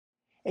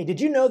Hey,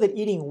 did you know that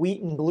eating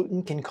wheat and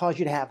gluten can cause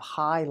you to have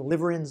high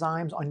liver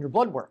enzymes on your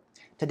blood work?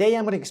 Today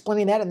I'm going to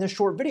explain that in this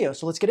short video,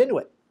 so let's get into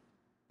it.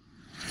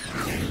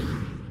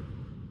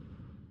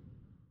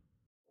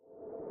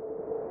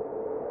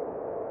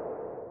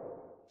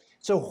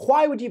 So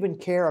why would you even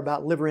care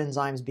about liver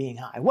enzymes being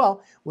high?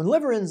 Well, when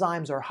liver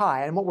enzymes are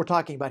high, and what we're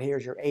talking about here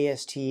is your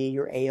AST,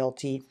 your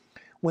ALT,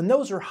 when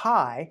those are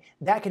high,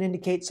 that can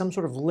indicate some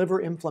sort of liver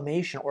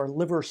inflammation or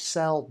liver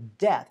cell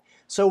death.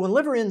 So when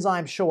liver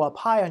enzymes show up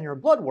high on your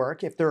blood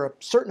work, if they're a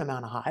certain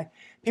amount of high,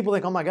 people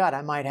think, oh my God,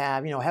 I might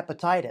have,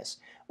 hepatitis,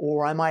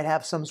 or I might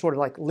have some sort of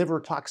like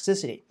liver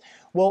toxicity.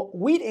 Well,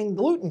 wheat and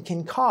gluten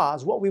can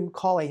cause what we would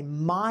call a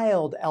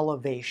mild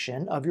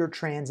elevation of your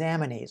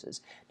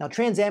transaminases. Now,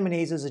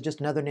 transaminases is just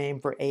another name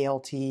for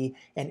ALT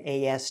and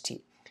AST.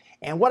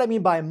 And what I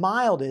mean by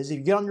mild is if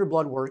you get on your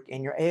blood work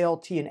and your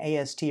ALT and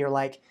AST are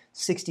like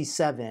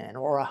 67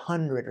 or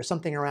 100 or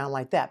something around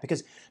like that,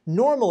 because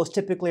normal is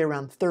typically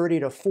around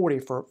 30 to 40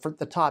 for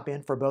the top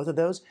end for both of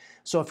those.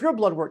 So if your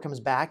blood work comes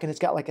back and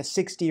it's got like a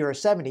 60 or a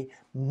 70,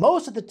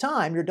 most of the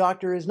time your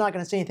doctor is not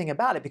going to say anything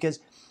about it because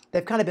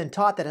they've kind of been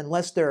taught that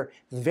unless they're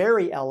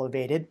very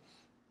elevated,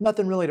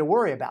 nothing really to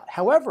worry about.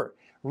 However,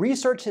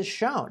 research has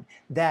shown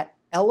that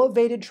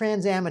elevated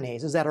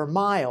transaminases that are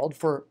mild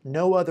for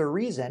no other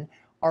reason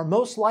are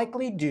most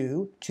likely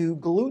due to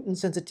gluten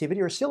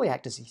sensitivity or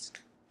celiac disease.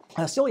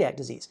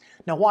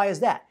 Now, why is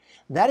that?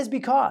 That is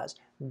because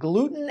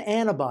gluten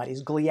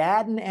antibodies,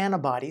 gliadin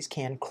antibodies,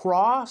 can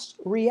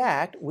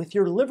cross-react with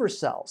your liver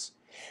cells.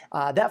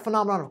 That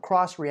phenomenon of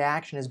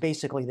cross-reaction is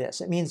basically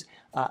this. It means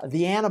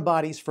the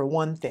antibodies, for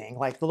one thing,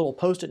 like the little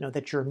post-it note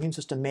that your immune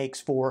system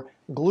makes for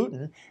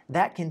gluten,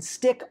 that can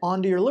stick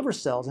onto your liver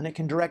cells and it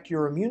can direct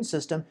your immune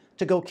system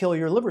to go kill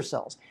your liver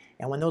cells.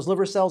 And when those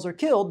liver cells are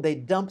killed, they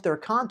dump their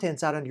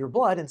contents out into your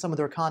blood, and some of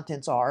their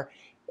contents are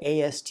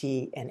AST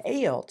and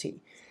ALT.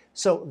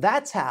 So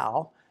that's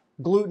how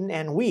gluten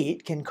and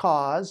wheat can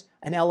cause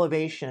an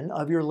elevation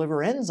of your liver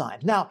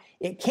enzymes. Now,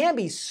 it can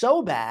be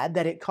so bad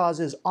that it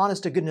causes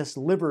honest-to-goodness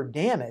liver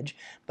damage,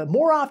 but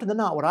more often than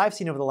not, what I've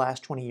seen over the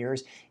last 20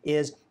 years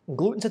is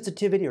gluten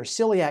sensitivity or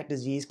celiac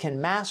disease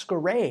can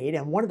masquerade,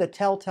 and one of the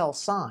telltale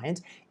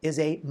signs is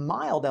a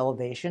mild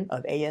elevation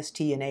of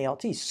AST and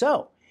ALT.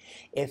 So,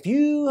 if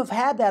you have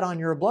had that on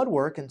your blood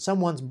work and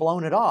someone's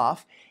blown it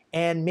off,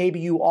 and maybe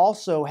you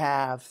also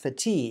have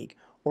fatigue,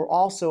 or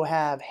also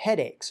have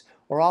headaches,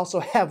 or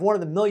also have one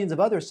of the millions of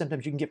other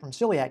symptoms you can get from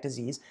celiac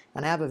disease,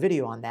 and I have a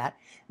video on that,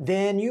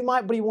 then you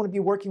might want to be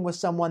working with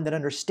someone that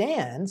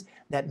understands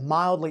that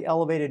mildly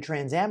elevated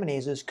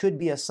transaminases could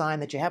be a sign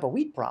that you have a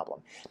wheat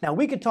problem. Now,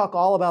 we could talk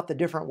all about the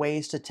different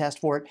ways to test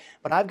for it,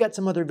 but I've got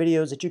some other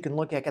videos that you can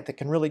look at that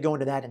can really go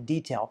into that in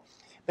detail.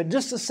 But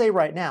just to say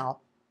right now,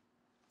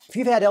 if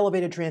you've had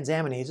elevated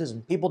transaminases,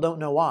 and people don't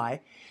know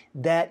why,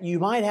 that you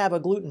might have a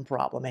gluten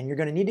problem and you're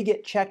going to need to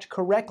get checked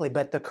correctly.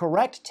 But the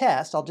correct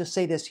test, I'll just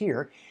say this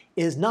here,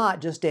 is not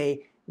just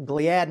a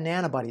gliadin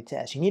antibody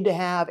test. You need to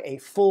have a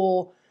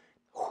full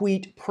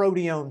wheat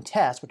proteome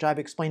test, which I've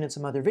explained in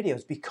some other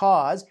videos,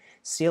 because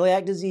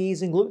celiac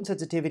disease and gluten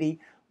sensitivity,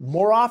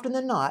 more often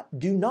than not,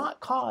 do not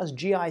cause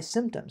GI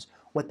symptoms.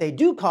 What they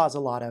do cause a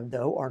lot of,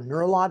 though, are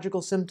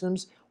neurological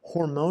symptoms,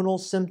 hormonal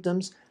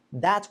symptoms.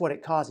 That's what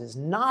it causes,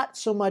 not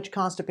so much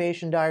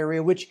constipation,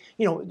 diarrhea, which,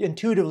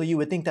 intuitively you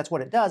would think that's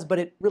what it does, but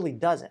it really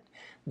doesn't.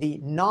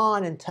 The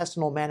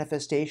non-intestinal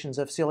manifestations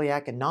of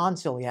celiac and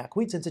non-celiac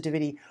wheat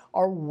sensitivity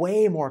are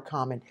way more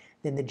common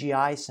than the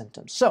GI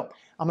symptoms. So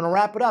I'm going to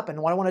wrap it up,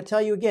 and what I want to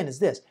tell you again is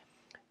this.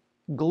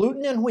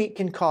 Gluten and wheat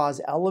can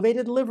cause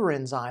elevated liver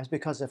enzymes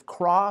because of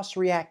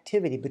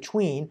cross-reactivity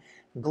between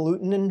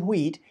gluten and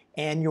wheat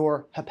and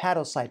your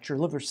hepatocytes, your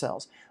liver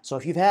cells. So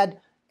if you've had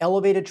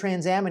elevated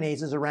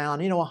transaminases around,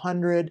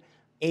 100,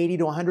 80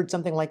 to 100,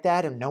 something like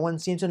that, and no one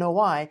seems to know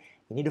why,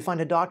 you need to find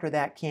a doctor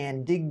that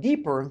can dig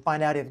deeper and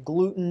find out if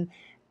gluten,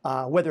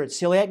 whether it's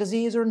celiac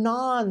disease or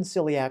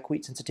non-celiac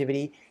wheat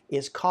sensitivity,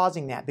 is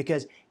causing that,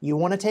 because you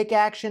want to take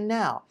action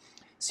now.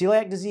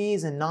 Celiac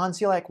disease and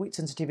non-celiac wheat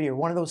sensitivity are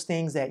one of those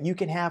things that you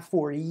can have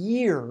for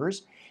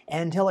years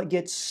until it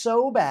gets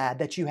so bad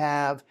that you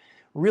have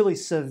really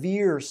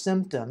severe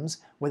symptoms,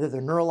 whether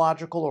they're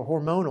neurological or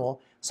hormonal,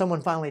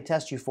 someone finally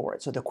tests you for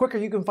it. So the quicker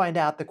you can find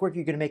out, the quicker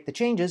you're going to make the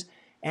changes,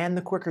 and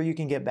the quicker you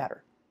can get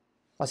better.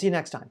 I'll see you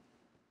next time.